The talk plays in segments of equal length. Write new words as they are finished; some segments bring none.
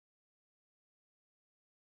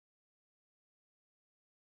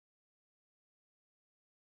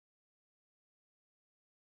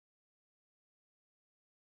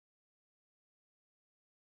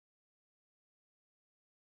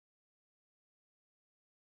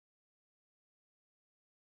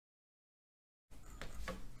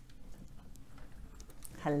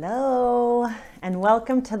Hello, and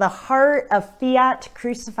welcome to the Heart of Fiat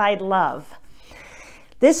Crucified Love.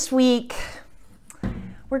 This week,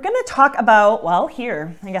 we're going to talk about,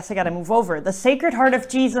 I guess I got to move over, the Sacred Heart of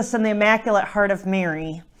Jesus and the Immaculate Heart of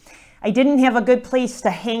Mary. I didn't have a good place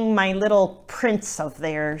to hang my little prints of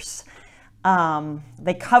theirs.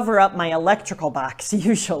 They cover up my electrical box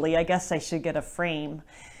usually. I guess I should get a frame.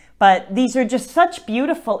 But these are just such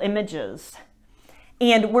beautiful images.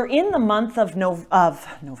 And we're in the month of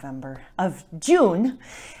June,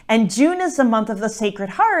 and June is the month of the Sacred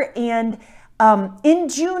Heart. And in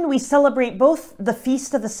June, we celebrate both the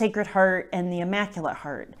Feast of the Sacred Heart and the Immaculate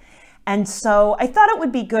Heart. And so I thought it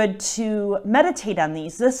would be good to meditate on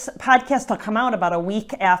these. This podcast will come out about a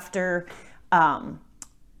week after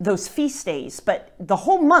those feast days, but the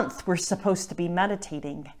whole month we're supposed to be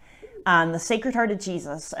meditating on the Sacred Heart of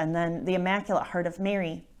Jesus and then the Immaculate Heart of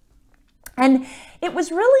Mary. And it was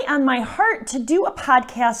really on my heart to do a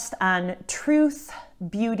podcast on truth,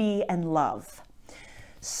 beauty, and love.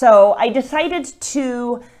 So I decided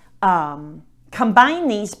to combine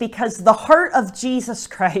these because the heart of Jesus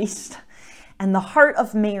Christ and the heart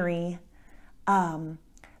of Mary,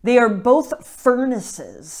 they are both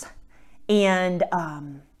furnaces and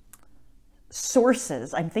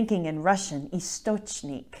sources. I'm thinking in Russian,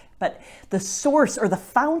 istochnik, but the source or the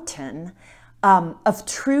fountain of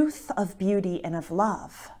truth, of beauty, and of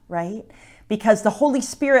love, right? Because the Holy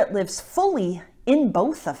Spirit lives fully in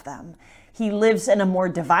both of them. He lives in a more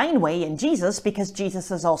divine way in Jesus because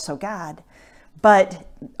Jesus is also God. But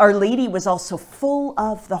Our Lady was also full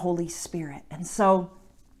of the Holy Spirit. And so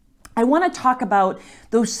I want to talk about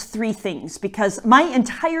those three things because my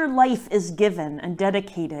entire life is given and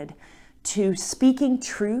dedicated to speaking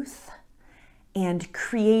truth and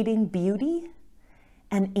creating beauty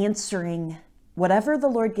and answering whatever the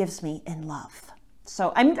Lord gives me in love.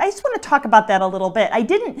 So I just want to talk about that a little bit. I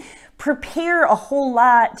didn't prepare a whole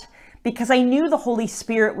lot because I knew the Holy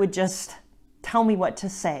Spirit would just tell me what to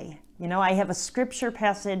say. You know, I have a scripture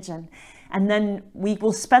passage and then we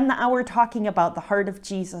will spend the hour talking about the heart of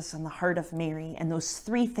Jesus and the heart of Mary and those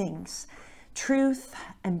three things, truth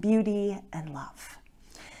and beauty and love.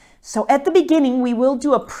 So at the beginning, we will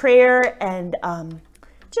do a prayer and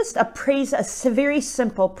just a very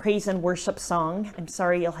simple praise and worship song. I'm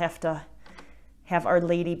sorry you'll have to have Our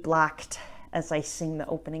Lady blocked as I sing the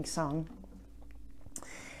opening song.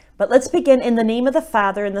 But let's begin in the name of the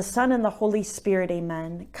Father, and the Son, and the Holy Spirit,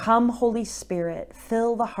 amen. Come, Holy Spirit,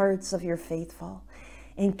 fill the hearts of your faithful,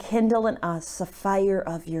 and kindle in us the fire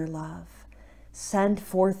of your love. Send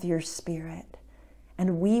forth your Spirit,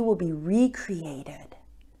 and we will be recreated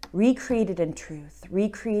in truth,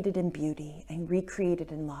 recreated in beauty, and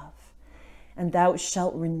recreated in love. And thou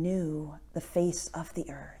shalt renew the face of the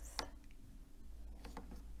earth.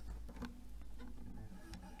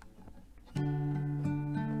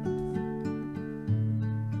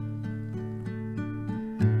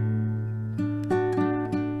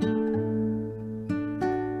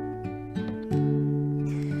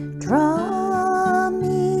 Draw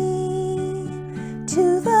me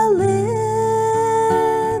to the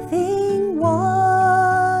living waters,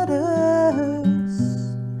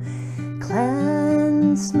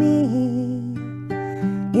 cleanse me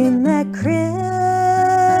in that crystal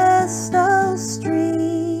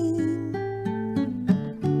stream,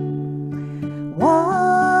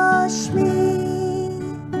 wash me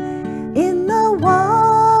in the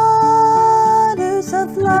waters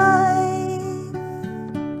of life.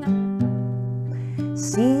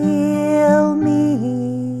 Seal me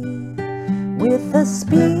with the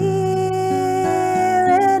Spirit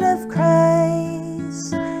of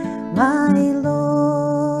Christ, my Lord.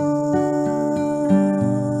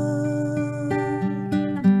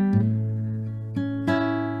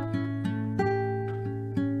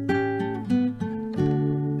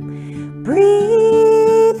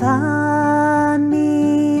 Breathe on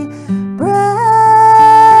me,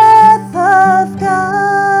 breath of God.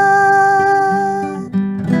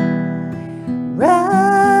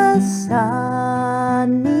 Rest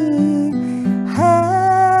on me,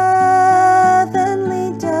 heavenly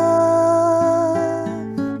dove.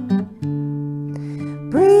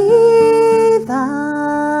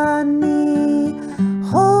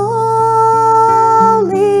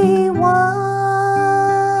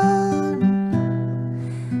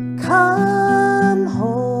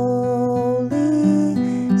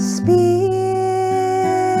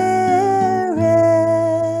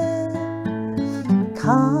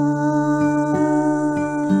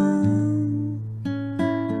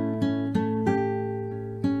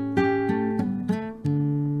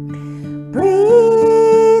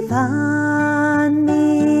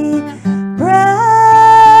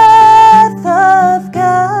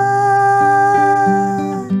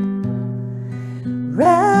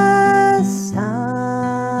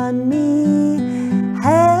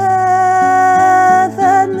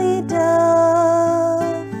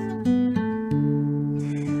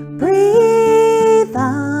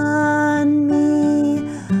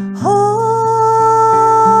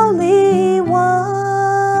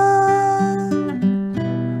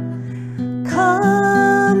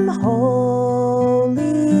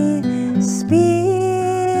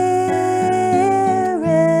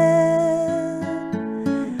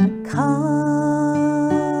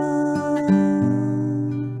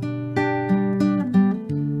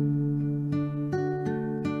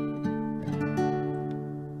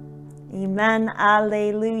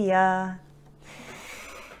 Alleluia.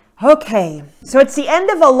 Okay, so it's the end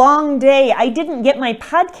of a long day. I didn't get my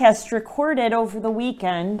podcast recorded over the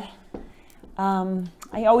weekend.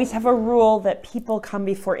 I always have a rule that people come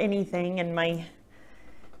before anything, and my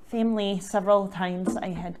family, several times I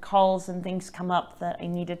had calls and things come up that I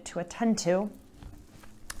needed to attend to.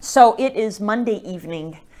 So it is Monday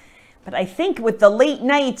evening, but I think with the late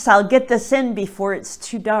nights, I'll get this in before it's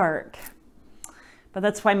too dark. But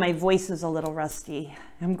that's why my voice is a little rusty.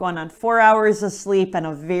 I'm going on 4 hours of sleep and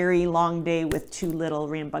a very long day with 2 little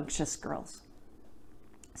rambunctious girls.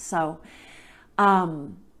 So,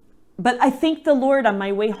 but I think the Lord on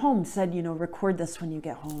my way home said, record this when you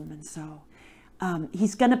get home. And so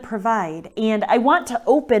he's going to provide. And I want to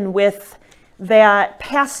open with that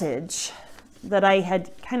passage that I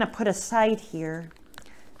had kind of put aside here.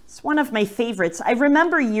 It's one of my favorites. I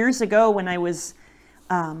remember years ago when I was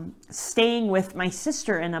staying with my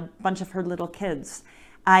sister and a bunch of her little kids,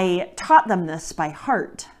 I taught them this by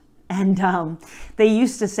heart. And they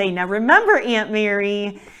used to say, now remember, Aunt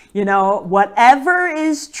Mary, whatever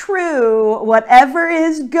is true, whatever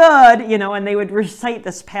is good, and they would recite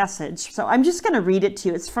this passage. So I'm just going to read it to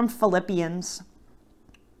you. It's from Philippians.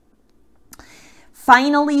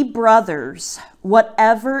 Finally, brothers,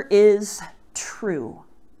 whatever is true,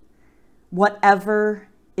 whatever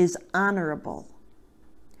is honorable,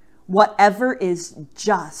 whatever is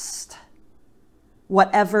just,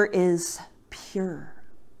 whatever is pure,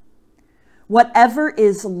 whatever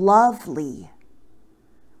is lovely,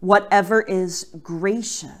 whatever is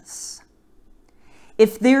gracious,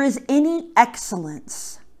 if there is any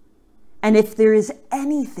excellence, and if there is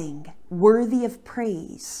anything worthy of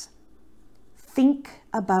praise, think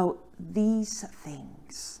about these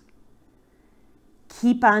things.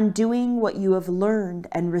 Keep on doing what you have learned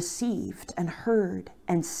and received and heard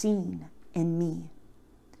and seen in me.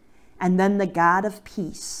 And then the God of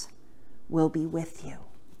peace will be with you.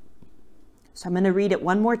 So I'm going to read it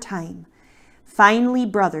one more time. Finally,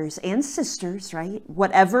 brothers and sisters, right?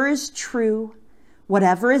 Whatever is true,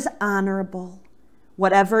 whatever is honorable,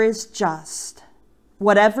 whatever is just,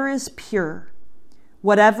 whatever is pure,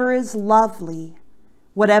 whatever is lovely,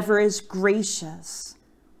 whatever is gracious,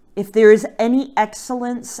 if there is any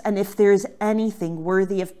excellence and if there is anything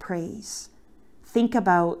worthy of praise, think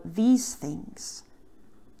about these things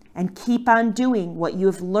and keep on doing what you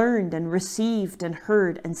have learned and received and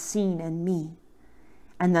heard and seen in me.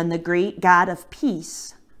 And then the great God of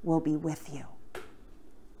peace will be with you.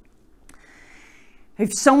 I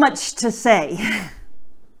have so much to say.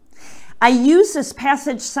 I use this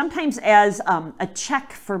passage sometimes as a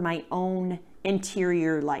check for my own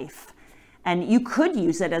interior life. And you could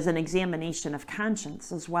use it as an examination of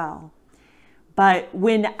conscience as well. But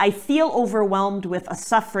when I feel overwhelmed with a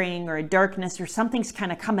suffering or a darkness or something's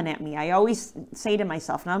kind of coming at me, I always say to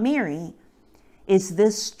myself, now, Mary, is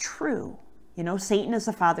this true? Satan is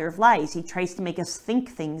the father of lies. He tries to make us think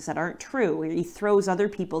things that aren't true, or he throws other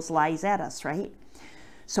people's lies at us, right?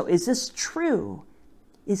 So is this true?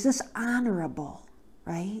 Is this honorable,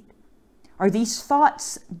 right? Are these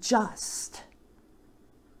thoughts just?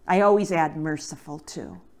 I always add merciful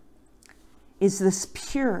too. Is this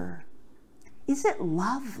pure? Is it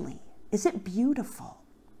lovely? Is it beautiful?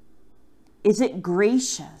 Is it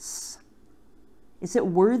gracious? Is it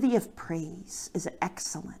worthy of praise? Is it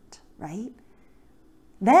excellent, right?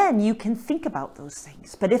 Then you can think about those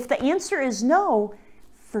things. But if the answer is no,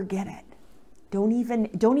 forget it. Don't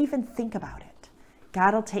even think about it.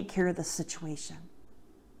 God will take care of the situation.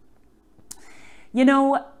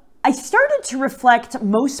 I started to reflect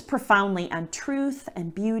most profoundly on truth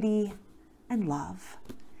and beauty and love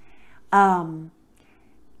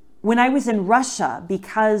when I was in Russia,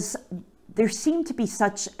 because there seemed to be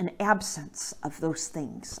such an absence of those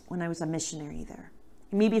things when I was a missionary there.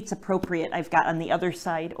 Maybe it's appropriate. I've got on the other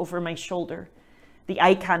side over my shoulder the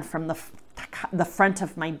icon from the front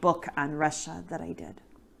of my book on Russia that I did.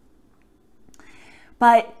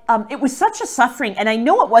 But it was such a suffering, and I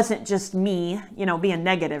know it wasn't just me, being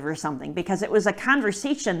negative or something, because it was a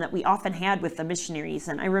conversation that we often had with the missionaries.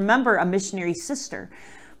 And I remember a missionary sister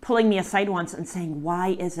pulling me aside once and saying,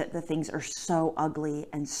 why is it that things are so ugly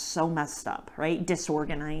and so messed up, right?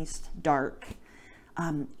 Disorganized, dark,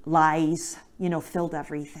 lies, filled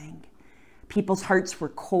everything. People's hearts were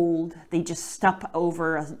cold. They just stepped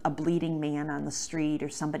over a bleeding man on the street or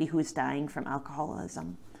somebody who was dying from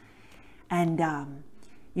alcoholism. And,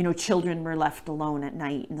 children were left alone at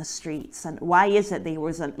night in the streets. And why is it there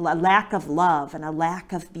was a lack of love and a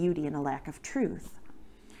lack of beauty and a lack of truth?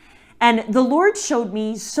 And the Lord showed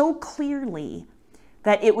me so clearly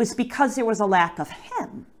that it was because there was a lack of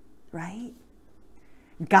Him, right?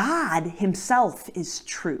 God himself is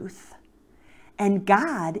truth, and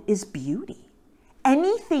God is beauty.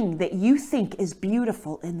 Anything that you think is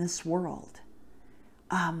beautiful in this world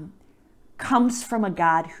comes from a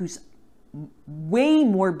God who's way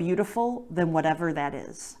more beautiful than whatever that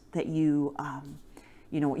is that you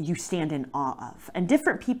stand in awe of. And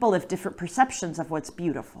different people have different perceptions of what's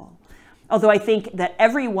beautiful. Although I think that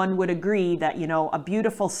everyone would agree that, a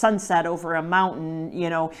beautiful sunset over a mountain,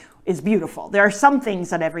 is beautiful. There are some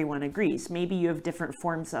things that everyone agrees. Maybe you have different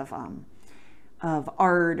forms of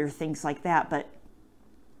art or things like that. But,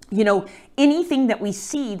 anything that we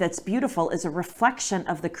see that's beautiful is a reflection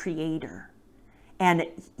of the Creator. And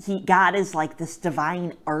God is like this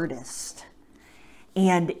divine artist.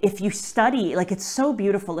 And if you study, it's so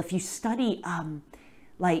beautiful. If you study,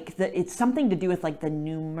 it's something to do with the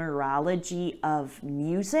numerology of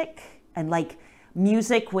music, and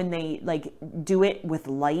music when they do it with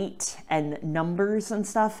light and numbers and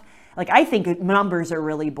stuff. I think numbers are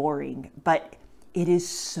really boring, but it is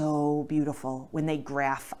so beautiful when they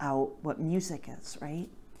graph out what music is, right?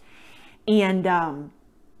 And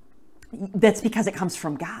that's because it comes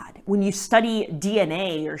from God. When you study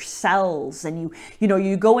DNA or cells, and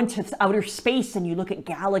you go into outer space and you look at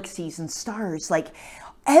galaxies and stars,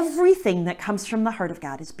 everything that comes from the heart of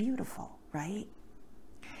God is beautiful, right?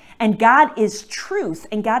 And God is truth,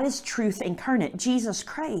 and God is truth incarnate. Jesus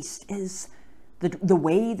Christ is the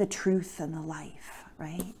way, the truth, and the life,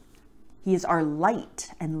 right? He is our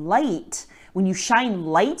light. And light, when you shine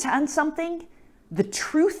light on something, the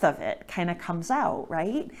truth of it kind of comes out,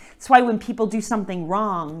 right? That's why when people do something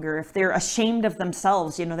wrong, or if they're ashamed of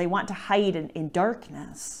themselves, they want to hide in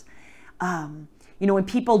darkness. When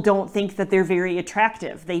people don't think that they're very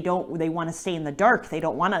attractive, they want to stay in the dark. They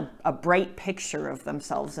don't want a bright picture of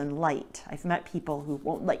themselves in light. I've met people who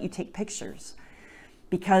won't let you take pictures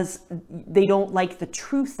because they don't like the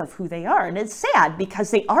truth of who they are. And it's sad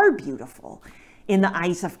because they are beautiful in the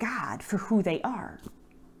eyes of God for who they are.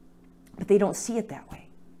 But they don't see it that way.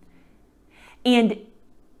 And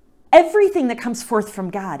everything that comes forth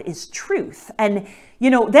from God is truth. And,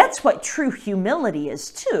 that's what true humility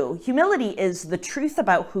is too. Humility is the truth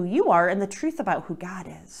about who you are and the truth about who God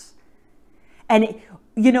is. And,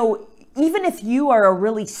 even if you are a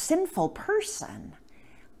really sinful person,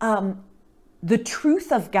 the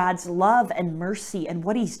truth of God's love and mercy and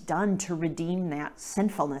what he's done to redeem that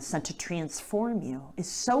sinfulness and to transform you is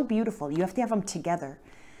so beautiful. You have to have them together.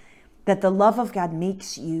 That the love of God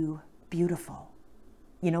makes you beautiful,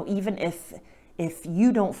 even if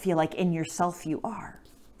you don't feel like in yourself you are.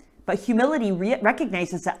 But humility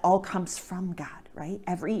recognizes that all comes from God, right?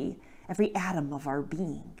 Every atom of our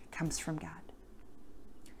being comes from God.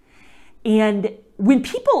 And when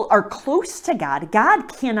people are close to God, God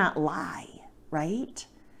cannot lie, right?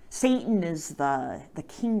 Satan is the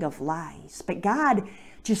king of lies, but God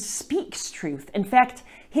just speaks truth. In fact,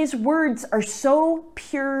 his words are so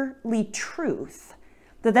purely truth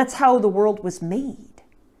that that's how the world was made.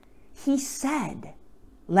 He said,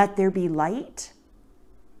 "Let there be light."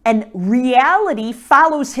 And reality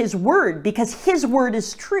follows his word because his word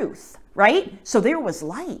is truth, right? So there was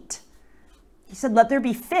light. He said, "Let there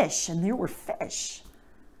be fish," and there were fish.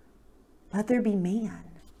 "Let there be man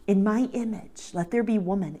in my image. Let there be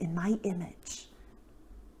woman in my image."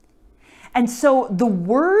 And so the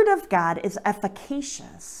word of God is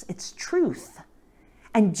efficacious. It's truth.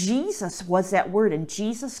 And Jesus was that word, and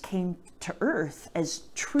Jesus came to earth as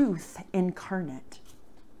truth incarnate.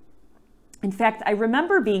 In fact, I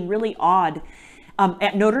remember being really awed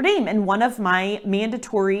at Notre Dame in one of my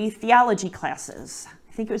mandatory theology classes.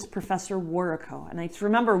 I think it was Professor Warrico. And I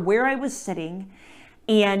remember where I was sitting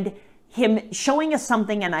and him showing us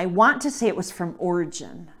something, and I want to say it was from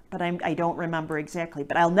Origen, but I don't remember exactly.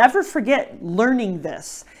 But I'll never forget learning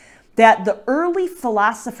this, that the early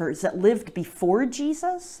philosophers that lived before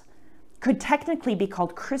Jesus could technically be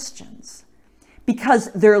called Christians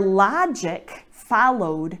because their logic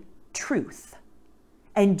followed truth.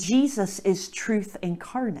 And Jesus is truth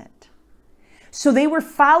incarnate. So they were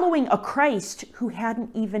following a Christ who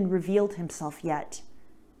hadn't even revealed himself yet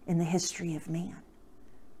in the history of man.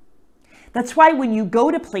 That's why when you go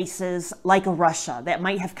to places like Russia that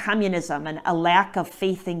might have communism and a lack of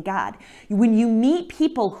faith in God, when you meet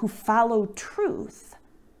people who follow truth,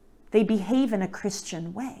 they behave in a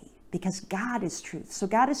Christian way because God is truth. So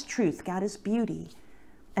God is truth, God is beauty,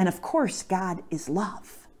 and of course God is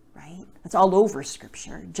love, right? It's all over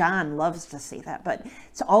Scripture. John loves to say that, but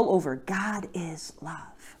it's all over. God is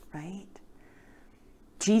love, right?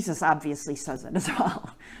 Jesus obviously says it as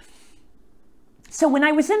well. So when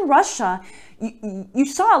I was in Russia, you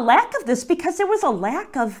saw a lack of this because there was a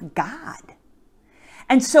lack of God.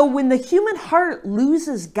 And so when the human heart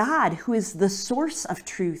loses God, who is the source of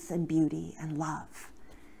truth and beauty and love,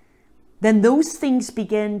 then those things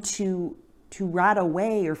begin to rot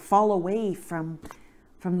away or fall away from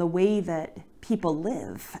the way that people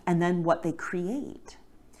live and then what they create.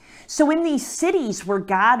 So in these cities where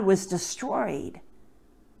God was destroyed,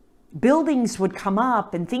 buildings would come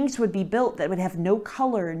up and things would be built that would have no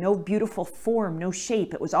color, no beautiful form, no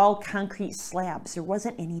shape. It was all concrete slabs. There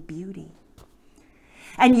wasn't any beauty.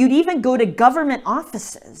 And you'd even go to government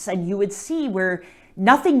offices and you would see where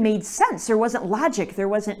nothing made sense. There wasn't logic. There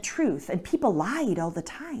wasn't truth. And people lied all the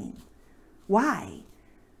time. Why?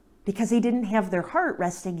 Because they didn't have their heart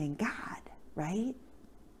resting in God, right?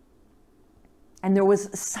 And there was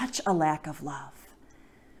such a lack of love.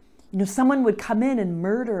 You know, someone would come in and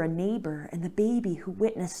murder a neighbor, and the baby who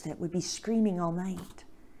witnessed it would be screaming all night.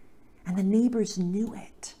 And the neighbors knew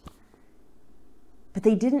it. But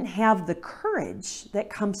they didn't have the courage that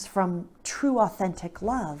comes from true, authentic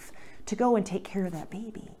love to go and take care of that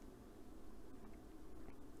baby.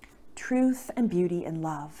 Truth and beauty and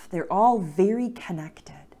love, they're all very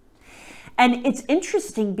connected. And it's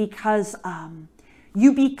interesting because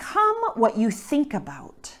you become what you think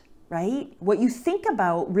about, right? What you think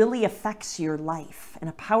about really affects your life in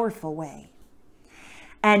a powerful way.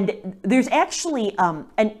 And there's actually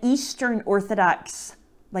an Eastern Orthodox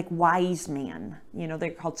like wise man, you know, they're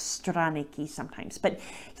called straniki sometimes, but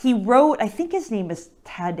he wrote, I think his name is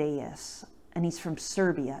Thaddeus, and he's from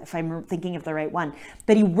Serbia, if I'm thinking of the right one,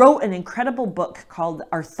 but he wrote an incredible book called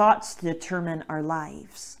Our Thoughts Determine Our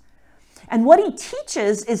Lives. And what he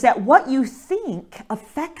teaches is that what you think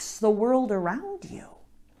affects the world around you.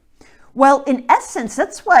 Well, in essence,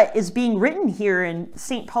 that's what is being written here in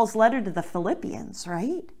St. Paul's letter to the Philippians,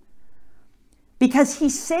 right? Because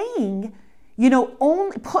he's saying, you know,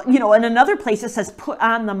 only put, you know, in another place it says, put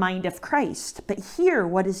on the mind of Christ. But here,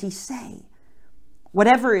 what does he say?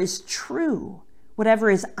 Whatever is true,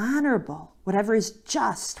 whatever is honorable, whatever is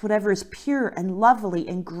just, whatever is pure and lovely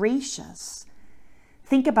and gracious.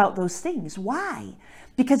 Think about those things. Why?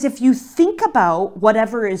 Because if you think about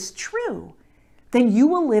whatever is true, then you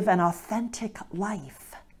will live an authentic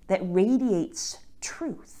life that radiates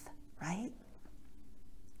truth, right?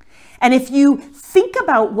 And if you think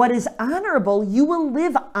about what is honorable, you will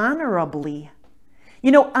live honorably.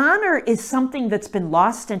 You know, honor is something that's been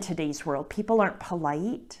lost in today's world. People aren't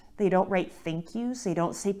polite. They don't write thank yous. They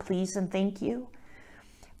don't say please and thank you.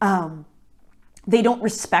 They don't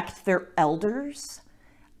respect their elders.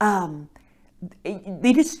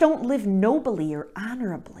 They just don't live nobly or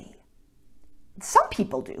honorably. Some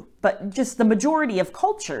people do, but just the majority of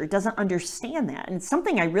culture doesn't understand that. And it's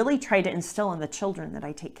something I really try to instill in the children that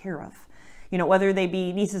I take care of. You know, whether they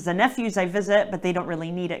be nieces and nephews I visit, but they don't really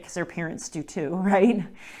need it because their parents do too, right?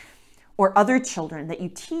 Or other children, that you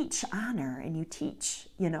teach honor and you teach,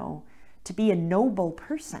 you know, to be a noble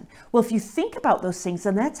person. Well, if you think about those things,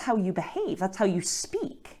 then that's how you behave. That's how you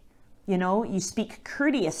speak. You know, you speak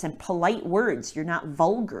courteous and polite words. You're not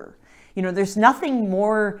vulgar. You know, there's nothing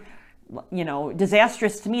more, you know,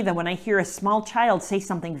 disastrous to me than when I hear a small child say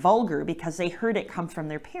something vulgar because they heard it come from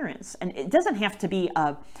their parents. And it doesn't have to be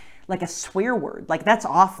like a swear word, like that's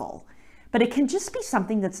awful, but it can just be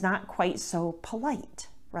something that's not quite so polite,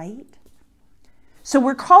 right? So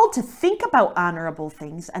we're called to think about honorable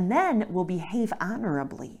things and then we'll behave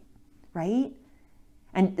honorably, right?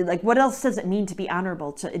 And like, what else does it mean to be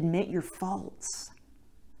honorable? To admit your faults,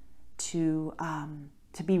 to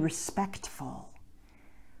be respectful,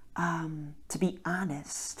 to be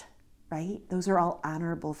honest, right? Those are all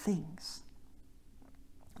honorable things.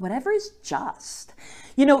 Whatever is just.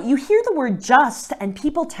 You know, you hear the word just and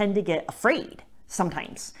people tend to get afraid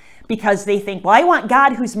sometimes because they think, well, I want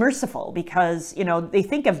God who's merciful, because, you know, they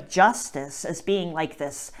think of justice as being like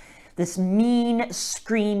this mean,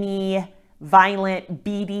 screamy, violent,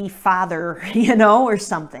 beady father, you know, or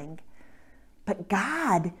something. But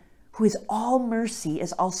God, who is all mercy,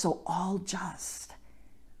 is also all just.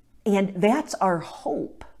 And that's our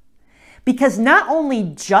hope. Because not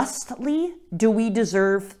only justly do we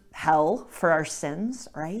deserve hell for our sins,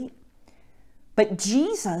 right? But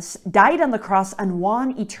Jesus died on the cross and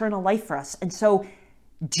won eternal life for us. And so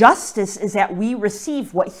justice is that we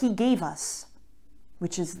receive what he gave us,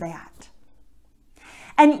 which is that.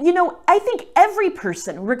 And, you know, I think every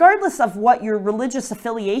person, regardless of what your religious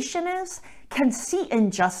affiliation is, can see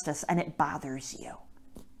injustice and it bothers you.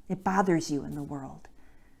 It bothers you in the world.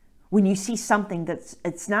 When you see something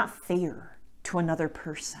it's not fair to another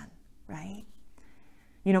person, right?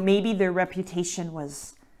 You know, maybe their reputation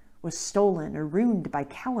was stolen or ruined by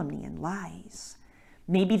calumny and lies.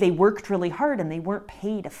 Maybe they worked really hard and they weren't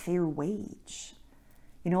paid a fair wage.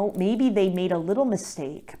 Maybe they made a little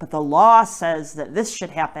mistake, but the law says that this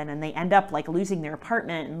should happen, and they end up like losing their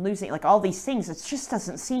apartment and losing like all these things. It just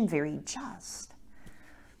doesn't seem very just.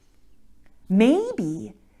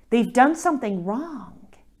 Maybe they've done something wrong,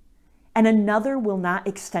 and another will not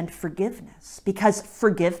extend forgiveness, because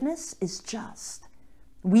forgiveness is just.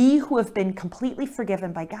 We who have been completely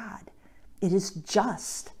forgiven by God, it is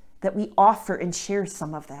just that we offer and share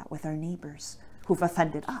some of that with our neighbors who've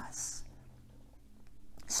offended us.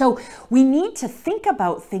 So we need to think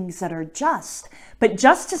about things that are just, but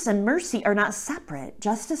justice and mercy are not separate.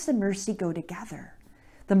 Justice and mercy go together.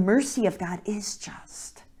 The mercy of God is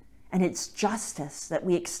just, and it's justice that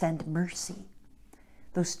we extend mercy.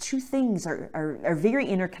 Those two things are very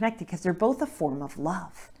interconnected because they're both a form of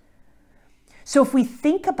love. So if we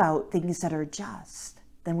think about things that are just,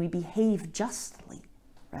 then we behave justly,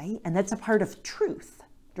 right? And that's a part of truth,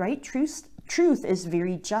 right? Truth is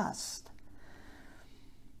very just.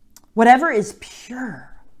 Whatever is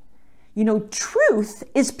pure. Truth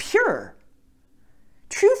is pure.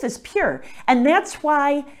 Truth is pure. And that's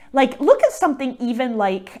why, look at something even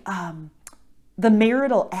like the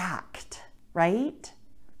marital act, right?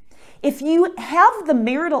 If you have the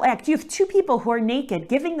marital act, you have two people who are naked,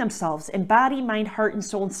 giving themselves in body, mind, heart, and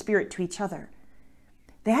soul and spirit to each other.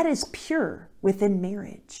 That is pure within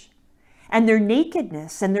marriage. And their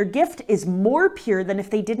nakedness and their gift is more pure than if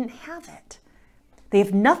they didn't have it. They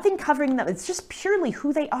have nothing covering them. It's just purely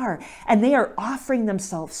who they are. And they are offering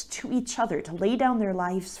themselves to each other to lay down their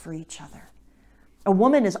lives for each other. A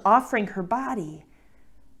woman is offering her body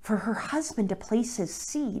for her husband to place his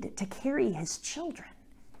seed, to carry his children.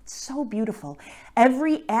 It's so beautiful.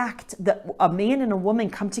 Every act that a man and a woman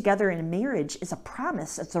come together in a marriage is a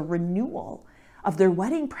promise. It's a renewal of their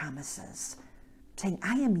wedding promises, saying,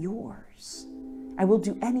 I am yours. I will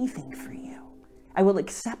do anything for you. I will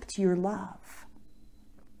accept your love.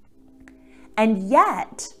 And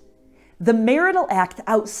yet, the marital act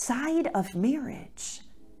outside of marriage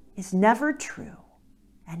is never true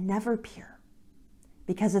and never pure,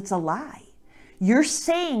 because it's a lie. You're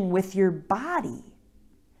saying with your body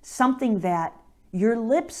something that your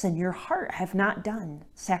lips and your heart have not done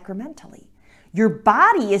sacramentally. Your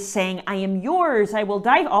body is saying, I am yours, I will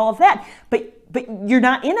die, all of that, but you're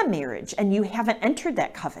not in a marriage and you haven't entered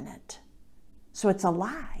that covenant. So it's a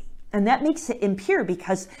lie. And that makes it impure,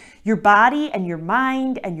 because your body and your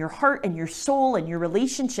mind and your heart and your soul and your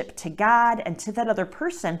relationship to God and to that other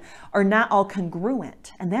person are not all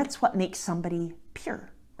congruent. And that's what makes somebody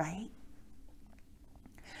pure, right?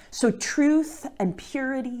 So truth and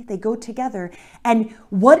purity, they go together. And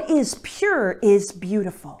what is pure is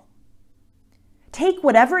beautiful. Take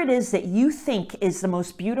whatever it is that you think is the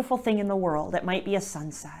most beautiful thing in the world. It might be a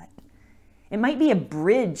sunset. It might be a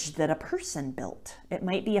bridge that a person built. It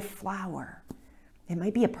might be a flower. It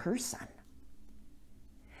might be a person.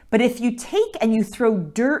 But if you take and you throw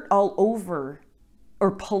dirt all over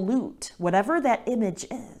or pollute whatever that image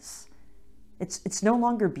is, it's no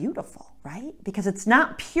longer beautiful, right? Because it's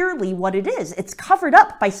not purely what it is. It's covered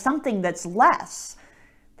up by something that's less,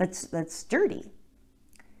 that's dirty.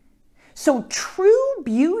 So true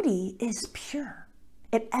beauty is pure.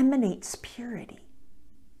 It emanates purity.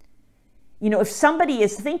 If somebody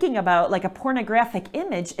is thinking about like a pornographic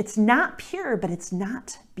image, it's not pure, but it's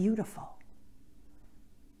not beautiful.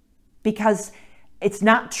 Because it's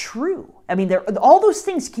not true. I mean, all those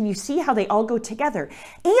things, can you see how they all go together?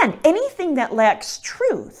 And anything that lacks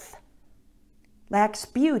truth lacks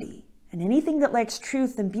beauty. And anything that lacks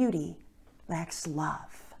truth and beauty lacks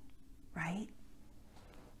love, right?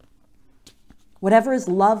 Whatever is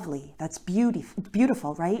lovely, that's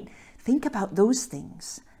beautiful, right? Think about those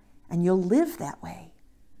things. And you'll live that way.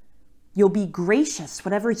 You'll be gracious.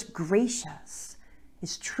 Whatever is gracious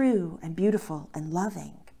is true and beautiful and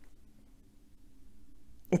loving.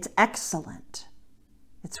 It's excellent.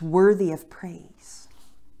 It's worthy of praise.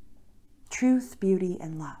 Truth, beauty,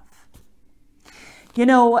 and love.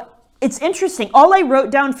 It's interesting. All I wrote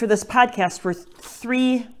down for this podcast were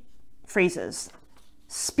 3 phrases.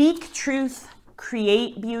 Speak truth,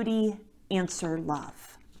 create beauty, answer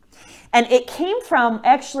love. And it came from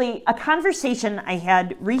actually a conversation I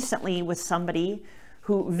had recently with somebody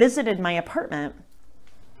who visited my apartment.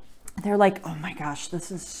 They're like, oh my gosh,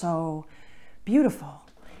 this is so beautiful.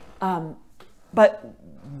 But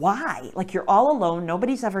why? Like, you're all alone.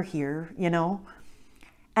 Nobody's ever here,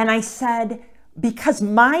 And I said, because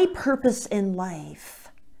my purpose in life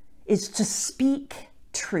is to speak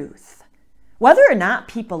truth. Whether or not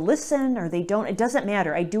people listen or they don't, it doesn't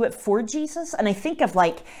matter. I do it for Jesus. And I think of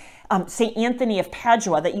St. Anthony of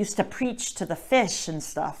Padua that used to preach to the fish and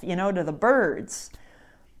stuff, to the birds.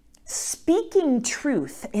 speaking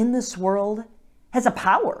truth in this world has a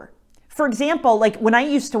power. For example, like when I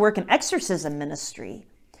used to work in exorcism ministry,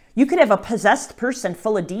 you could have a possessed person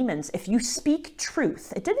full of demons. If you speak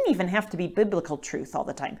truth, it didn't even have to be biblical truth all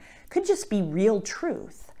the time. It could just be real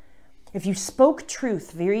truth. If you spoke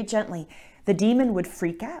truth very gently, the demon would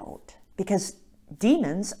freak out because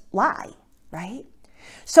demons lie, right?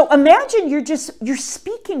 So imagine you're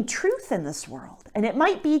speaking truth in this world, and it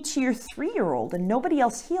might be to your 3-year-old and nobody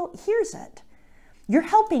else hears it. You're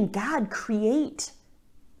helping God create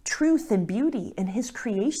truth and beauty in his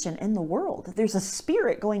creation in the world. There's a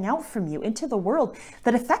spirit going out from you into the world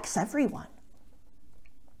that affects everyone.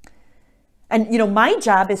 And, my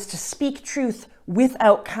job is to speak truth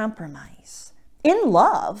without compromise, in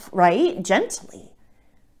love, right? Gently.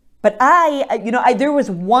 But there was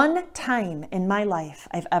one time in my life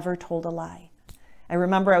I've ever told a lie. I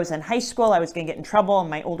remember I was in high school, I was going to get in trouble, and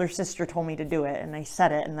my older sister told me to do it, and I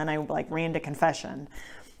said it, and then I ran to confession.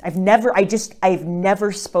 I've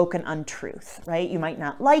never spoken untruth, right? You might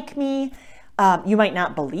not like me, you might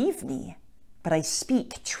not believe me, but I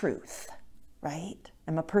speak truth, right?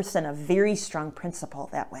 I'm a person of very strong principle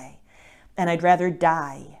that way. And I'd rather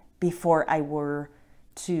die before I were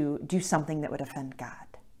to do something that would offend God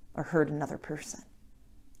or hurt another person.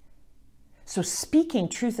 So speaking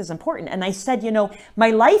truth is important. And I said, my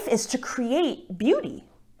life is to create beauty.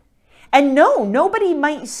 And no, nobody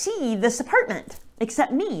might see this apartment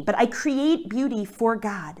except me, but I create beauty for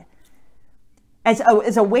God as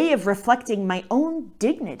a way of reflecting my own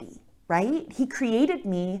dignity, right? He created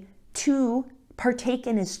me to partake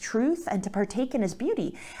in his truth and to partake in his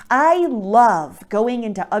beauty. I love going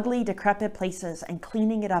into ugly, decrepit places and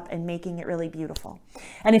cleaning it up and making it really beautiful.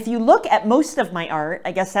 And if you look at most of my art,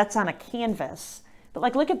 I guess that's on a canvas,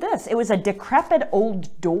 but look at this. It was a decrepit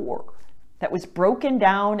old door that was broken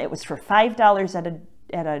down. It was for $5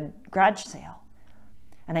 at a garage sale.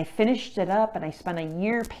 And I finished it up and I spent a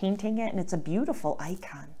year painting it, and it's a beautiful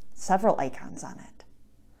icon, several icons on it.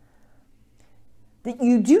 That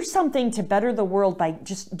you do something to better the world by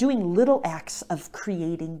just doing little acts of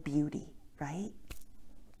creating beauty, right?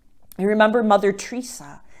 I remember Mother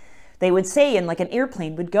Teresa. They would say in an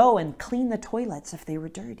airplane would go and clean the toilets if they were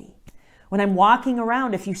dirty. When I'm walking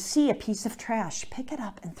around, if you see a piece of trash, pick it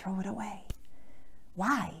up and throw it away.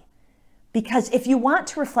 Why? Because if you want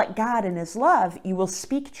to reflect God and his love, you will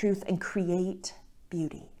speak truth and create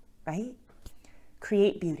beauty, right?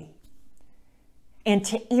 Create beauty. And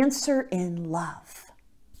to answer in love.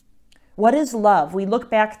 What is love? We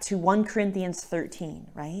look back to 1 Corinthians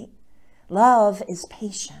 13, right? Love is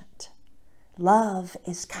patient. Love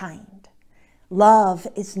is kind. Love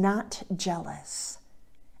is not jealous.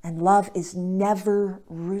 And love is never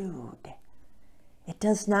rude. It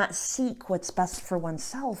does not seek what's best for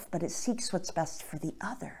oneself, but it seeks what's best for the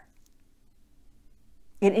other.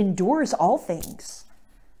 It endures all things.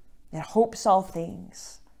 It hopes all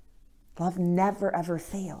things. Love never, ever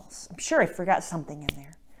fails. I'm sure I forgot something in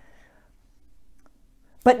there.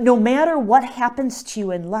 But no matter what happens to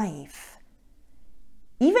you in life,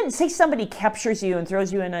 even say somebody captures you and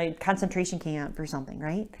throws you in a concentration camp or something,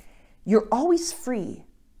 right? You're always free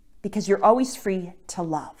because you're always free to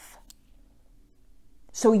love.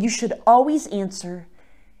 So you should always answer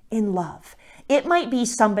in love. It might be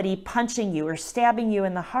somebody punching you or stabbing you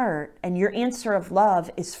in the heart, and your answer of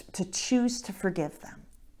love is to choose to forgive them.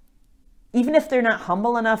 Even if they're not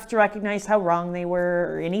humble enough to recognize how wrong they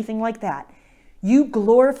were or anything like that, you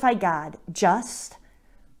glorify God just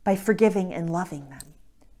by forgiving and loving them,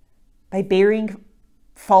 by bearing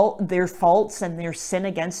their faults and their sin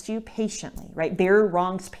against you patiently, right? Bear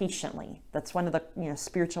wrongs patiently. That's one of the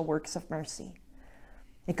spiritual works of mercy.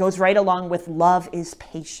 It goes right along with love is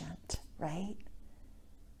patient, right?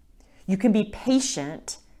 You can be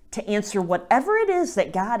patient to answer whatever it is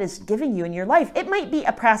that God is giving you in your life. It might be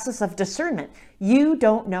a process of discernment. You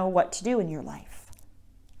don't know what to do in your life.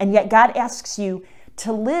 And yet God asks you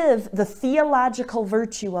to live the theological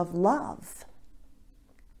virtue of love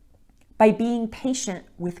by being patient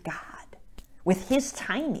with God, with his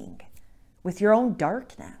timing, with your own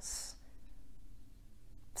darkness.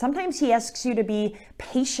 Sometimes he asks you to be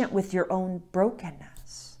patient with your own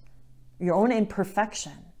brokenness, your own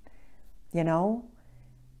imperfection,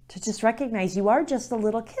 to just recognize you are just a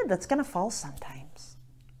little kid that's going to fall sometimes.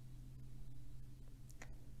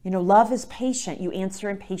 Love is patient. You answer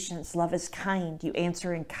in patience. Love is kind. You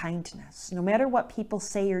answer in kindness, no matter what people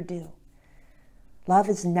say or do. Love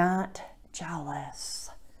is not jealous.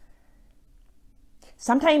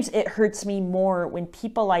 Sometimes it hurts me more when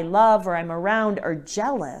people I love or I'm around are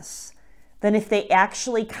jealous than if they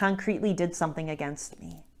actually concretely did something against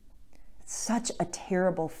me. Such a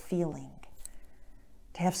terrible feeling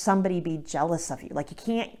to have somebody be jealous of you. Like you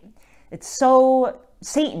can't, it's so,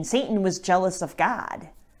 Satan was jealous of God.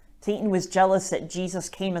 Satan was jealous that Jesus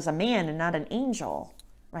came as a man and not an angel,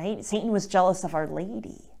 right? Satan was jealous of Our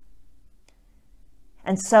Lady.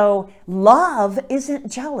 And so love isn't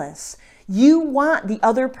jealous. You want the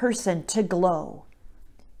other person to glow.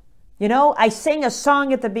 You know, I sang a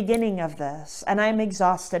song at the beginning of this, and I'm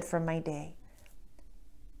exhausted from my day.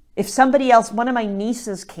 If somebody else, one of my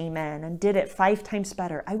nieces came in and did it 5 times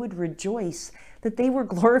better, I would rejoice that they were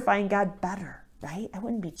glorifying God better, right? I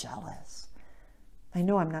wouldn't be jealous. I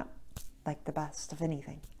know I'm not like the best of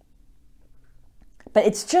anything. But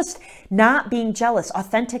it's just not being jealous.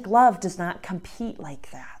 Authentic love does not compete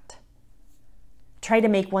like that. Try to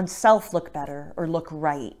make oneself look better or look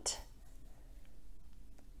right.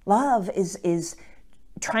 Love is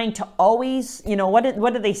trying to always, you know,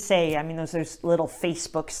 what do they say? I mean, there's little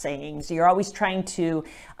Facebook sayings. You're always trying to,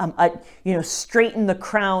 straighten the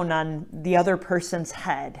crown on the other person's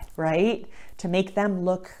head, right? To make them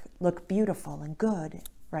look beautiful and good,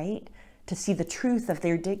 right? To see the truth of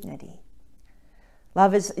their dignity.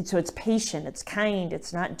 Love is, so it's patient, it's kind,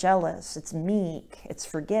 it's not jealous, it's meek, it's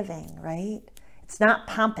forgiving, right? It's not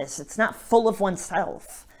pompous, it's not full of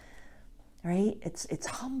oneself, right? It's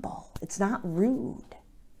humble, it's not rude.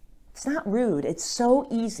 It's not rude. It's so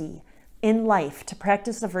easy in life to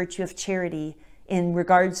practice the virtue of charity in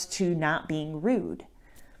regards to not being rude,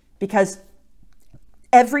 because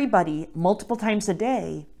everybody multiple times a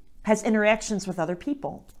day has interactions with other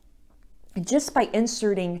people. And just by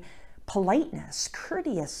inserting politeness,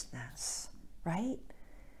 courteousness, right?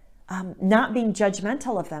 Not being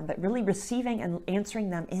judgmental of them, but really receiving and answering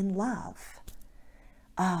them in love.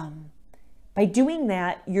 By doing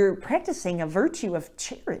that, you're practicing a virtue of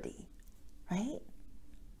charity, right?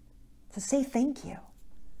 To say thank you.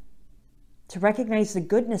 To recognize the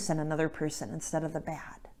goodness in another person instead of the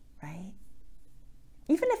bad, right?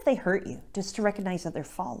 Even if they hurt you, just to recognize that they're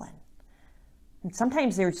fallen. And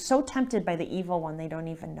sometimes they're so tempted by the evil one, they don't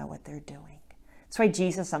even know what they're doing. That's why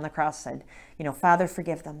Jesus on the cross said, Father,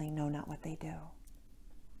 forgive them, they know not what they do.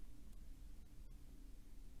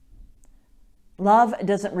 Love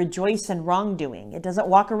doesn't rejoice in wrongdoing. It doesn't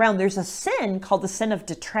walk around. There's a sin called the sin of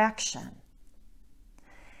detraction.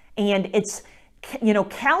 And it's,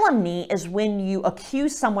 calumny is when you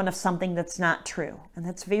accuse someone of something that's not true. And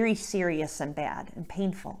that's very serious and bad and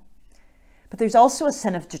painful. But there's also a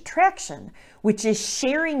sin of detraction, which is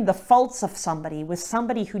sharing the faults of somebody with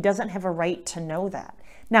somebody who doesn't have a right to know that.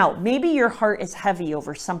 Now, maybe your heart is heavy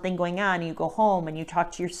over something going on. You go home and you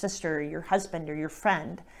talk to your sister or your husband or your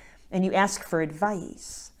friend, and you ask for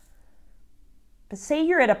advice. But say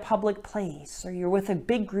you're at a public place or you're with a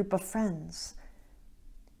big group of friends.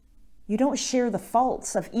 You don't share the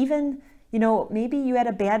faults of even, maybe you had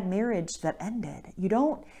a bad marriage that ended. You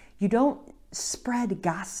don't spread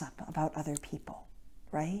gossip about other people,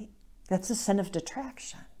 right? That's a sin of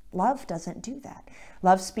detraction. Love doesn't do that.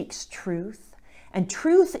 Love speaks truth, and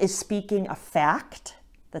truth is speaking a fact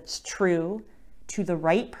that's true to the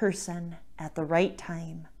right person at the right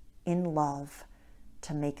time in love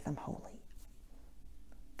to make them holy.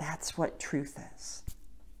 That's what truth is.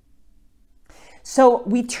 So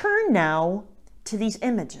we turn now to these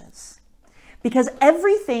images, because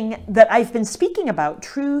everything that I've been speaking about,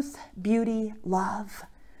 truth, beauty, love,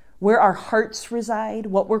 where our hearts reside,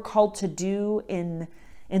 what we're called to do in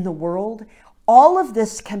the world, all of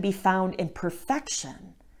this can be found in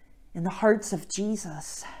perfection in the hearts of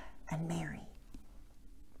Jesus and Mary.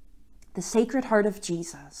 The Sacred Heart of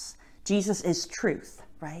Jesus. Jesus is truth,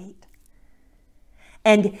 right?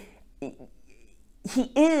 And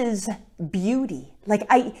he is beauty.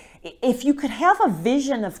 If you could have a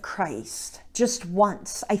vision of Christ just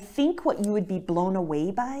once, I think what you would be blown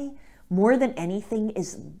away by more than anything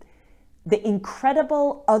is the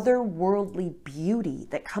incredible otherworldly beauty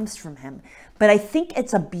that comes from him. But I think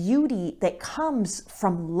it's a beauty that comes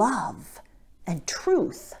from love and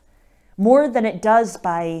truth more than it does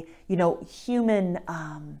by, human,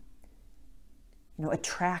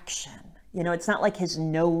 attraction. It's not like his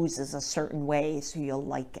nose is a certain way, so you'll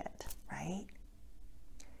like it, right?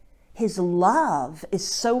 His love is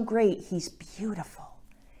so great, he's beautiful,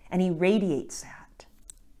 and he radiates that.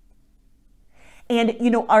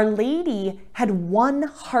 And, Our Lady had one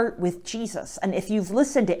heart with Jesus. And if you've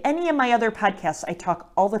listened to any of my other podcasts, I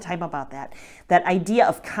talk all the time about that. That idea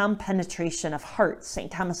of compenetration of hearts.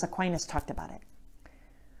 St. Thomas Aquinas talked about it.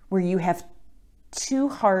 Where you have two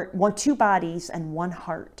bodies and one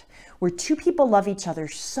heart. Where two people love each other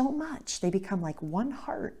so much, they become like one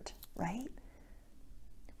heart, right?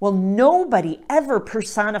 Well, nobody ever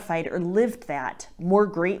personified or lived that more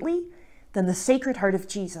greatly than the Sacred Heart of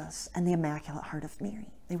Jesus and the Immaculate Heart of Mary.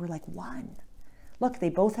 They were like one. Look, they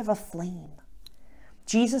both have a flame.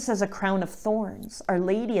 Jesus has a crown of thorns. Our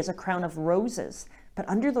Lady has a crown of roses. But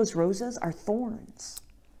under those roses are thorns.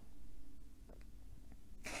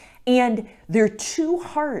 And their two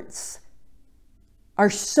hearts are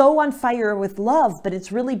so on fire with love, but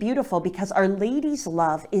it's really beautiful because Our Lady's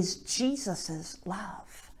love is Jesus's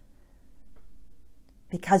love.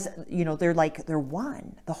 Because, they're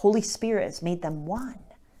one. The Holy Spirit has made them one.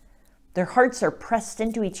 Their hearts are pressed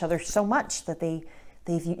into each other so much that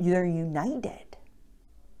they're united.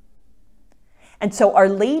 And so Our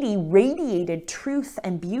Lady radiated truth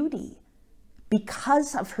and beauty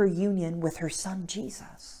because of her union with her Son,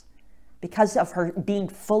 Jesus. Because of her being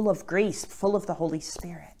full of grace, full of the Holy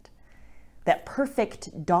Spirit. That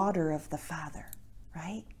perfect daughter of the Father,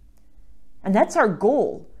 right? And that's our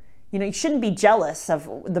goal. You shouldn't be jealous of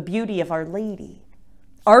the beauty of Our Lady.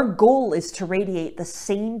 Our goal is to radiate the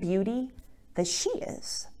same beauty that she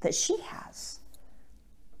is, that she has.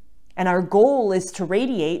 And our goal is to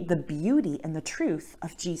radiate the beauty and the truth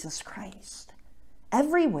of Jesus Christ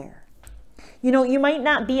everywhere. You might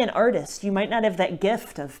not be an artist. You might not have that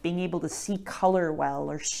gift of being able to see color well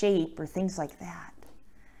or shape or things like that.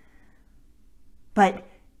 But,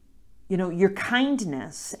 your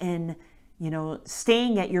kindness and,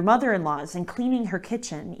 staying at your mother-in-law's and cleaning her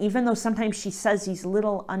kitchen, even though sometimes she says these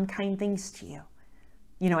little unkind things to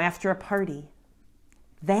you, after a party,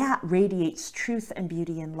 that radiates truth and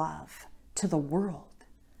beauty and love to the world.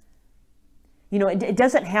 It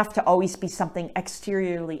doesn't have to always be something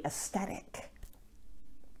exteriorly aesthetic.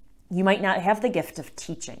 You might not have the gift of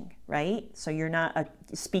teaching, right? So you're not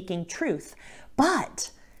speaking truth.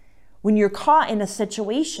 But when you're caught in a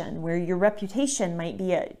situation where your reputation might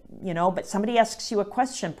be but somebody asks you a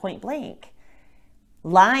question point blank,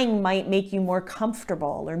 lying might make you more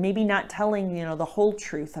comfortable, or maybe not telling, the whole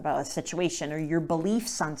truth about a situation or your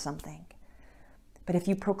beliefs on something. But if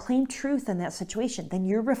you proclaim truth in that situation, then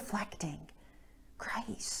you're reflecting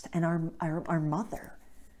Christ and our mother,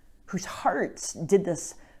 whose hearts did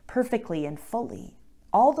this perfectly and fully,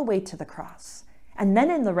 all the way to the cross. And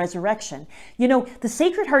then in the resurrection, the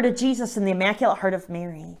Sacred Heart of Jesus and the Immaculate Heart of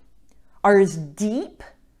Mary are as deep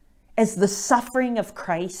as the suffering of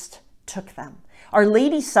Christ took them. Our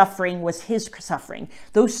Lady's suffering was his suffering.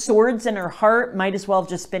 Those swords in her heart might as well have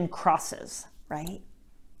just been crosses, right?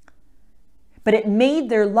 But it made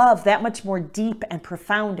their love that much more deep and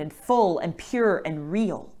profound and full and pure and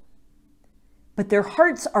real. But their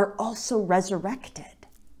hearts are also resurrected.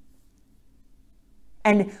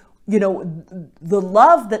 And, the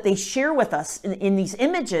love that they share with us in these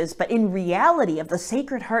images, but in reality of the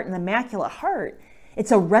Sacred Heart and the Immaculate Heart,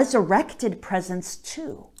 it's a resurrected presence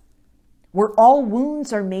too, where all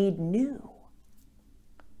wounds are made new.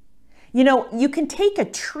 You can take a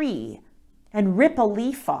tree and rip a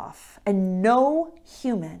leaf off, and no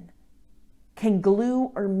human can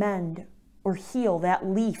glue or mend or heal that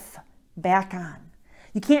leaf back on.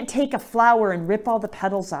 You can't take a flower and rip all the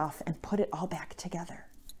petals off and put it all back together.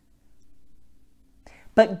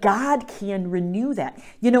 But God can renew that.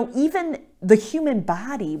 Even the human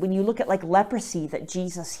body, when you look at like leprosy that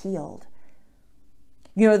Jesus healed,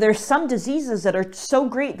 there's some diseases that are so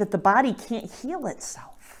great that the body can't heal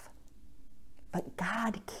itself. But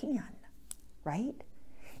God can, right?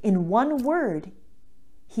 In one word,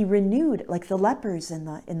 he renewed, like the lepers in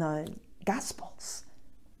the Gospels.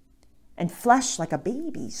 And flesh like a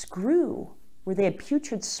baby's grew where they had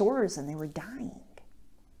putrid sores and they were dying.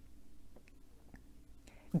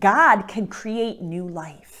 God can create new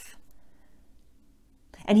life.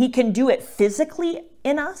 And he can do it physically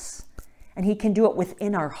in us, and he can do it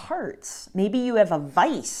within our hearts. Maybe you have a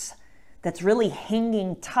vice that's really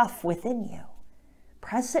hanging tough within you.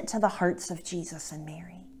 Press it to the hearts of Jesus and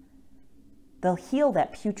Mary. They'll heal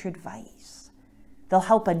that putrid vice. They'll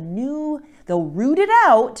help they'll root it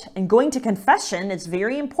out, and going to confession is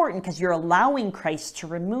very important because you're allowing Christ to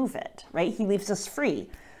remove it, right? He leaves us free.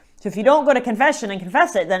 So if you don't go to confession and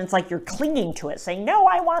confess it, then it's like you're clinging to it, saying, no,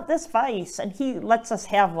 I want this vice. And he lets us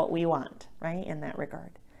have what we want, right, in that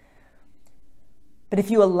regard. But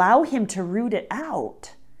if you allow him to root it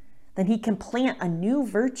out, then he can plant a new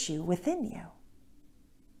virtue within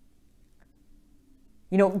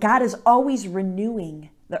you. God is always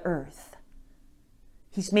renewing the earth.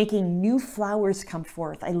 He's making new flowers come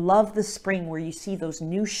forth. I love the spring where you see those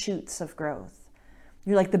new shoots of growth.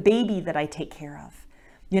 You're like the baby that I take care of.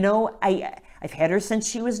 I've had her since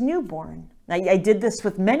she was newborn. I did this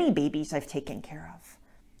with many babies I've taken care of,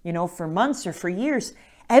 for months or for years.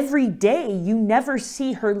 every day you never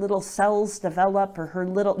see her little cells develop or her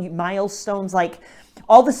little milestones. Like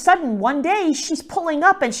all of a sudden one day she's pulling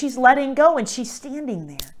up and she's letting go and she's standing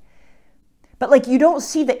there. But like you don't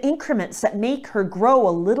see the increments that make her grow a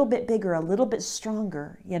little bit bigger, a little bit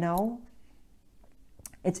stronger, you know?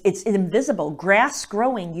 It's invisible. Grass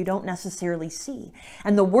growing you don't necessarily see.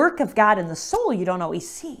 And the work of God in the soul you don't always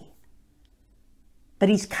see. But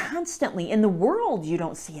he's constantly, in the world you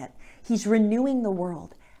don't see it. He's renewing the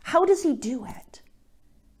world. How does he do it?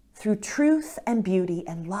 Through truth and beauty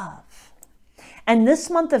and love. And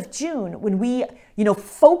this month of June, when we,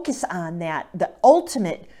 focus on that, the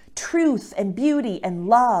ultimate truth and beauty and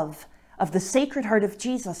love of the Sacred Heart of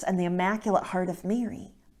Jesus and the Immaculate Heart of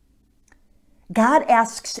Mary, God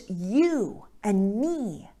asks you and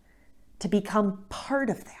me to become part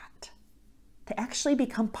of that, to actually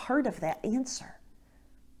become part of that answer.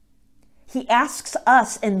 He asks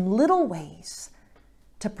us in little ways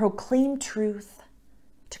to proclaim truth,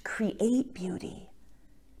 to create beauty,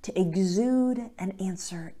 to exude and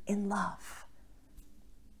answer in love.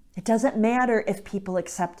 It doesn't matter if people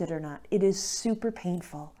accept it or not. It is super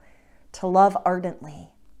painful to love ardently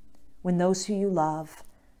when those who you love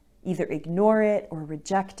either ignore it or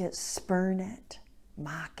reject it, spurn it,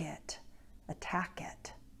 mock it, attack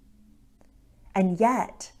it. And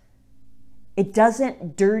yet, it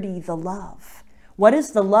doesn't dirty the love. What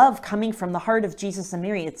is the love coming from the heart of Jesus and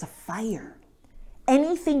Mary? It's a fire.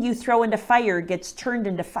 Anything you throw into fire gets turned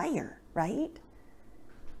into fire, right?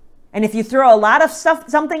 And if you throw a lot of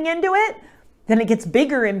something into it, then it gets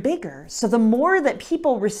bigger and bigger. So the more that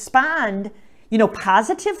people respond,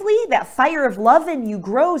 positively, that fire of love in you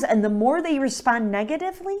grows. And the more they respond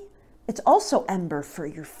negatively, it's also ember for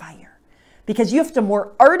your fire. Because you have to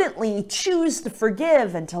more ardently choose to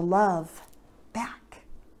forgive and to love back,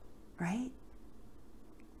 right?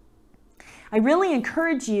 I really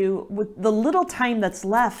encourage you, with the little time that's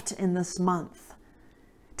left in this month,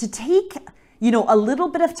 to take, a little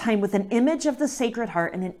bit of time with an image of the Sacred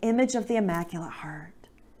Heart and an image of the Immaculate Heart,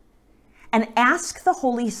 and ask the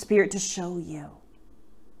Holy Spirit to show you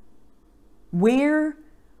where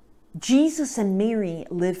Jesus and Mary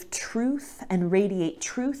live truth and radiate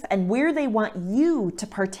truth, and where they want you to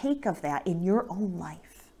partake of that in your own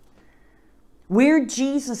life. Where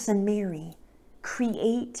Jesus and Mary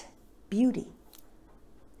create beauty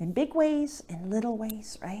in big ways, in little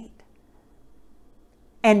ways, right?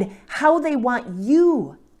 And how they want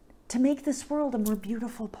you to make this world a more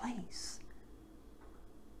beautiful place.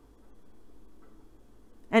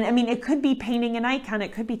 And it could be painting an icon.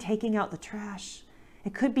 It could be taking out the trash.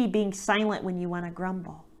 It could be being silent when you want to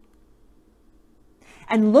grumble.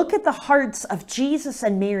 And look at the hearts of Jesus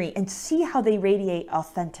and Mary and see how they radiate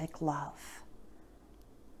authentic love.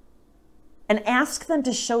 And ask them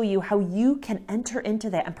to show you how you can enter into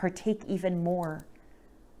that and partake even more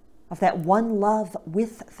of that one love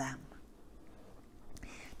with them.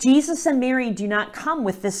 Jesus and Mary do not come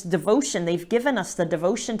with this devotion. They've given us the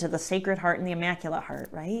devotion to the Sacred Heart and the Immaculate Heart,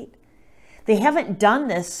 right? They haven't done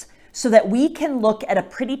this so that we can look at a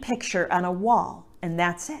pretty picture on a wall and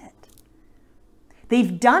that's it.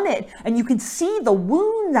 They've done it, and you can see the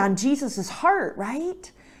wound on Jesus's heart,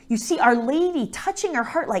 right? You see Our Lady touching her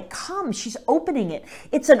heart like, come, she's opening it.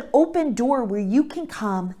 It's an open door where you can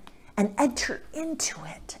come and enter into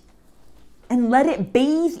it and let it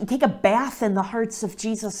bathe, take a bath in the hearts of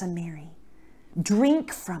Jesus and Mary.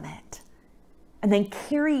 Drink from it and then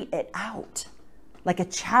carry it out like a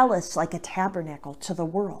chalice, like a tabernacle to the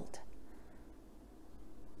world.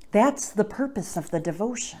 That's the purpose of the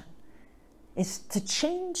devotion, is to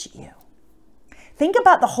change you. Think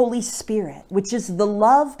about the Holy Spirit, which is the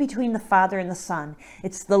love between the Father and the Son.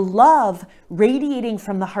 It's the love radiating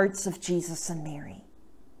from the hearts of Jesus and Mary.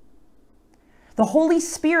 The Holy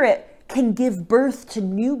Spirit can give birth to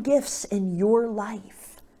new gifts in your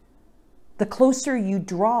life the closer you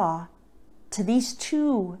draw to these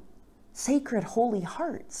two sacred holy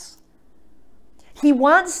hearts. He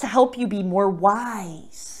wants to help you be more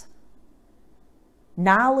wise,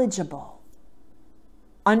 knowledgeable,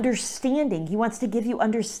 understanding. He wants to give you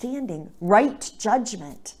understanding, right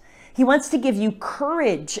judgment. He wants to give you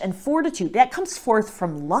courage and fortitude. That comes forth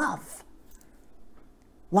from love.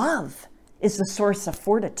 Love is the source of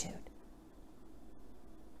fortitude.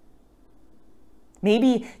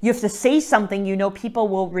 Maybe you have to say something people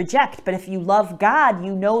will reject, but if you love God,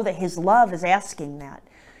 you know that his love is asking that.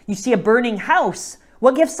 You see a burning house.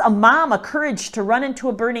 What gives a mom a courage to run into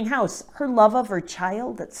a burning house? Her love of her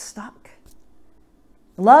child that's stuck.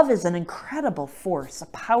 Love is an incredible force, a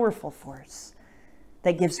powerful force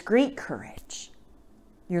that gives great courage.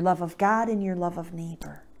 Your love of God and your love of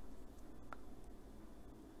neighbor.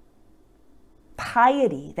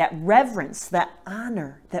 piety, that reverence, that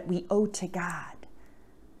honor that we owe to God,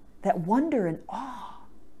 that wonder and awe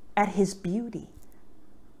at his beauty.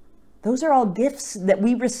 Those are all gifts that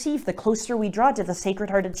we receive the closer we draw to the Sacred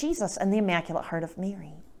Heart of Jesus and the Immaculate Heart of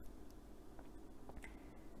Mary.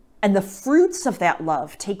 And the fruits of that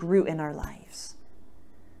love take root in our lives.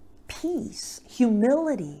 Peace,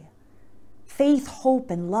 humility, faith, hope,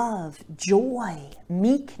 and love, joy,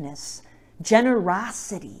 meekness,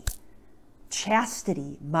 generosity,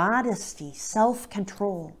 chastity, modesty,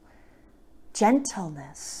 self-control,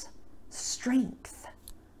 gentleness, strength.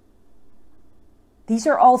 These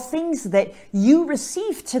are all things that you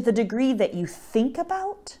receive to the degree that you think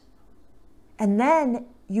about, and then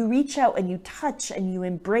you reach out and you touch and you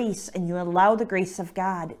embrace and you allow the grace of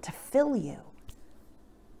God to fill you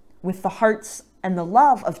with the hearts and the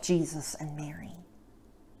love of Jesus and Mary.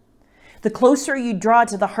 The closer you draw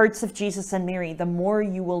to the hearts of Jesus and Mary, the more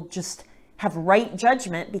you will just have right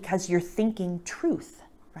judgment because you're thinking truth,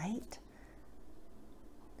 right?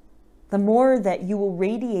 The more that you will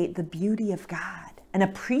radiate the beauty of God and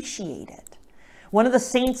appreciate it. One of the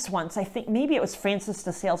saints once, I think maybe it was Francis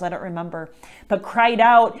de Sales, I don't remember, but cried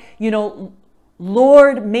out,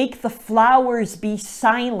 Lord, make the flowers be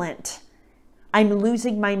silent. I'm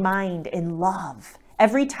losing my mind in love.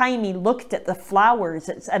 Every time he looked at the flowers,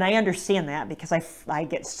 and I understand that because I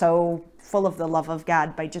get so full of the love of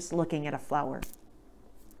God by just looking at a flower.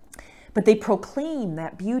 But they proclaim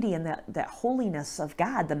that beauty and that holiness of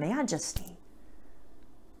God, the majesty.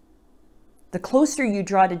 The closer you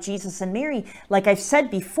draw to Jesus and Mary, like I've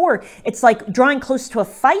said before, it's like drawing close to a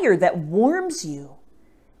fire that warms you.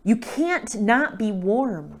 You can't not be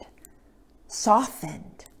warmed,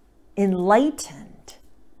 softened, enlightened,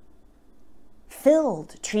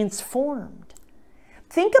 filled, transformed.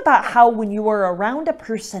 Think about how when you are around a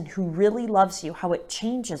person who really loves you, how it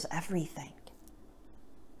changes everything.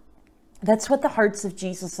 That's what the hearts of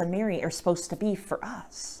Jesus and Mary are supposed to be for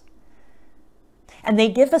us. And they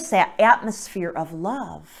give us that atmosphere of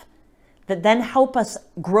love that then help us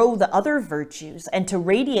grow the other virtues and to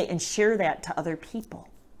radiate and share that to other people.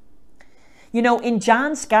 In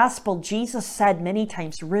John's gospel, Jesus said many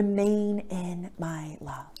times, remain in my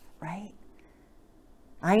love, right?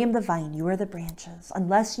 I am the vine, you are the branches.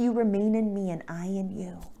 Unless you remain in me and I in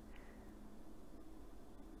you,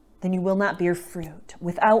 then you will not bear fruit.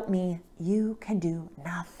 Without me, you can do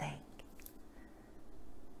nothing.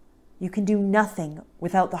 You can do nothing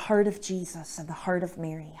without the heart of Jesus and the heart of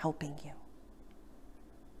Mary helping you.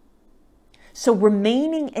 So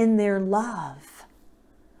remaining in their love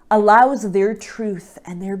allows their truth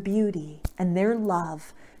and their beauty and their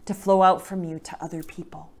love to flow out from you to other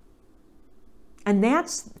people. And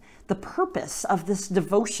that's the purpose of this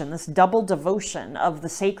devotion, this double devotion of the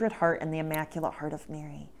Sacred Heart and the Immaculate Heart of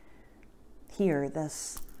Mary. Here,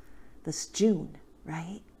 this June,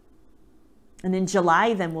 right? And in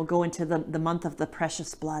July, then, we'll go into the month of the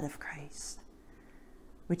precious blood of Christ,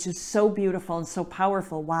 which is so beautiful and so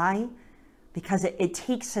powerful. Why? Because it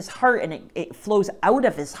takes his heart and it flows out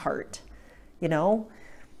of his heart,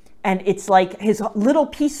 And it's like his little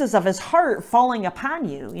pieces of his heart falling upon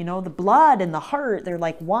you. The blood and the heart, they're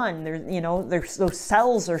like one. Those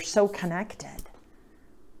cells are so connected.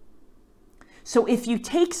 So if you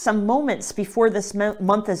take some moments before this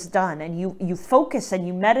month is done and you focus and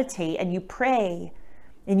you meditate and you pray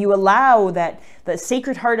and you allow that the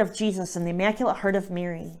Sacred Heart of Jesus and the Immaculate Heart of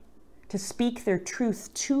Mary to speak their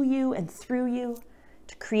truth to you and through you,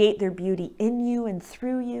 to create their beauty in you and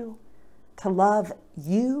through you, to love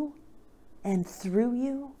you and through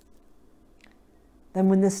you, then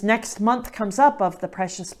when this next month comes up of the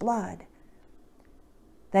precious blood,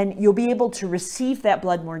 then you'll be able to receive that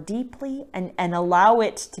blood more deeply and allow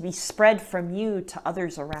it to be spread from you to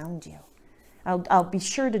others around you. I'll be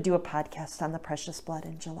sure to do a podcast on the precious blood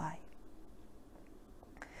in July.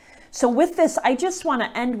 So with this, I just want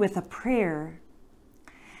to end with a prayer.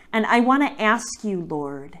 And I want to ask you,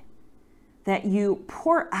 Lord, that you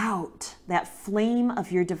pour out that flame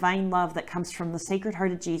of your divine love that comes from the Sacred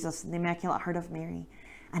Heart of Jesus and the Immaculate Heart of Mary,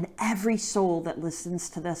 and every soul that listens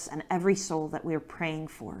to this and every soul that we're praying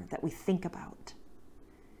for, that we think about.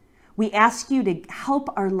 We ask you to help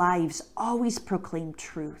our lives always proclaim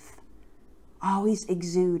truth, always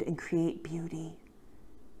exude and create beauty,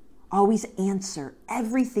 always answer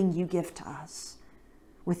everything you give to us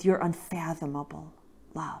with your unfathomable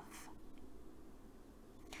love.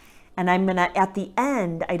 And I'm going to, at the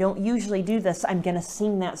end, I don't usually do this, I'm going to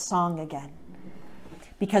sing that song again,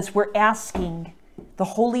 because we're asking the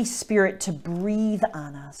Holy Spirit to breathe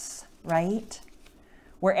on us, right?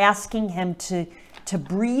 We're asking him to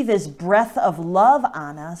breathe his breath of love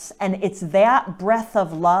on us. And it's that breath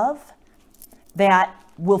of love that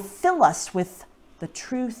will fill us with the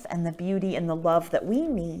truth and the beauty and the love that we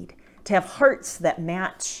need to have hearts that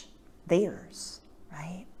match theirs,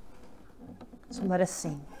 right? So let us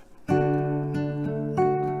sing.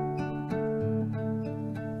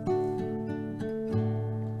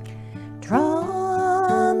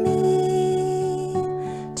 Draw me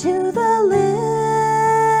to the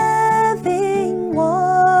living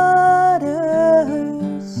waters,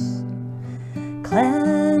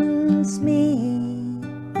 cleanse me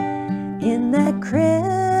in that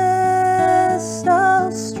crystal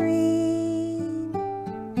stream,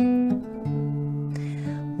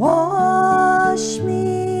 wash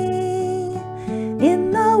me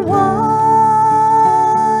in the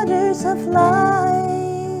waters of life.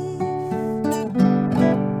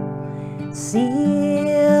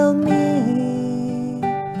 Seal me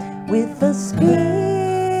with the Spirit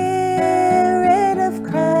of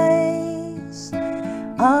Christ,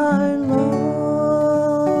 our Lord.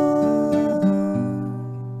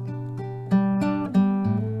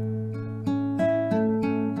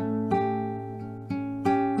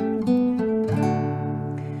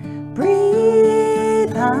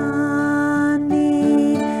 Breathe on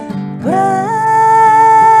me, breath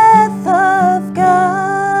of God.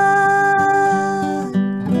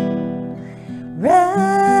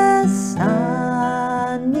 Rest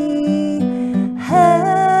on me, heavenly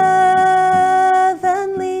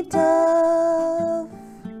dove.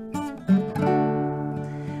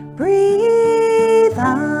 Breathe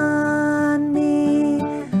on me,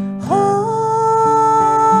 Holy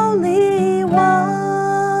One.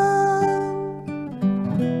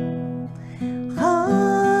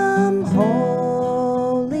 Come,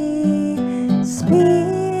 Holy Spirit.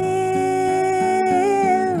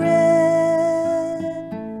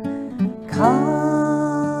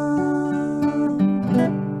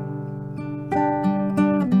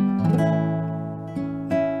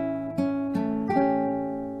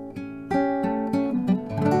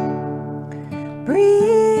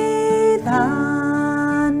 Breathe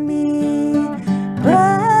on me,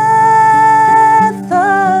 breath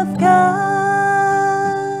of God.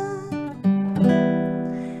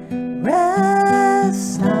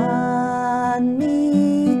 Rest on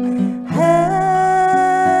me,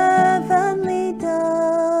 heavenly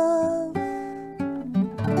dove.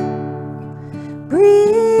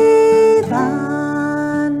 Breathe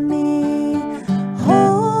on me,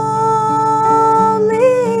 Holy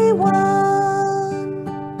One.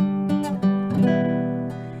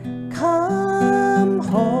 Come,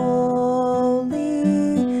 Holy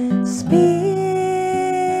Spirit,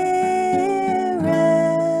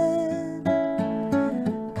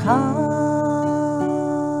 come.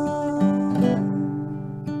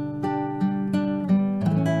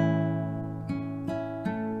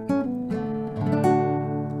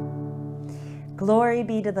 Glory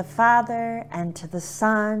be to the Father, and to the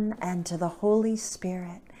Son, and to the Holy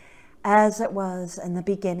Spirit, as it was in the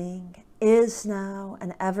beginning, is now,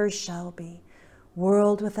 and ever shall be,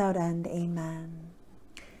 world without end. Amen.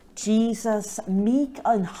 Jesus, meek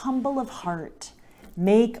and humble of heart,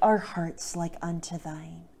 make our hearts like unto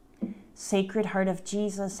thine. Sacred Heart of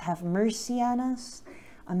Jesus, have mercy on us.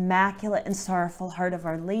 Immaculate and sorrowful Heart of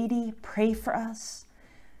Our Lady, pray for us.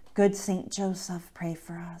 Good Saint Joseph, pray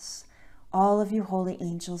for us. All of you holy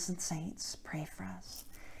angels and saints, pray for us.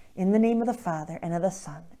 In the name of the Father, and of the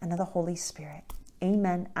Son, and of the Holy Spirit.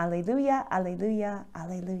 Amen. Alleluia, alleluia,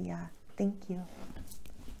 alleluia. Thank you.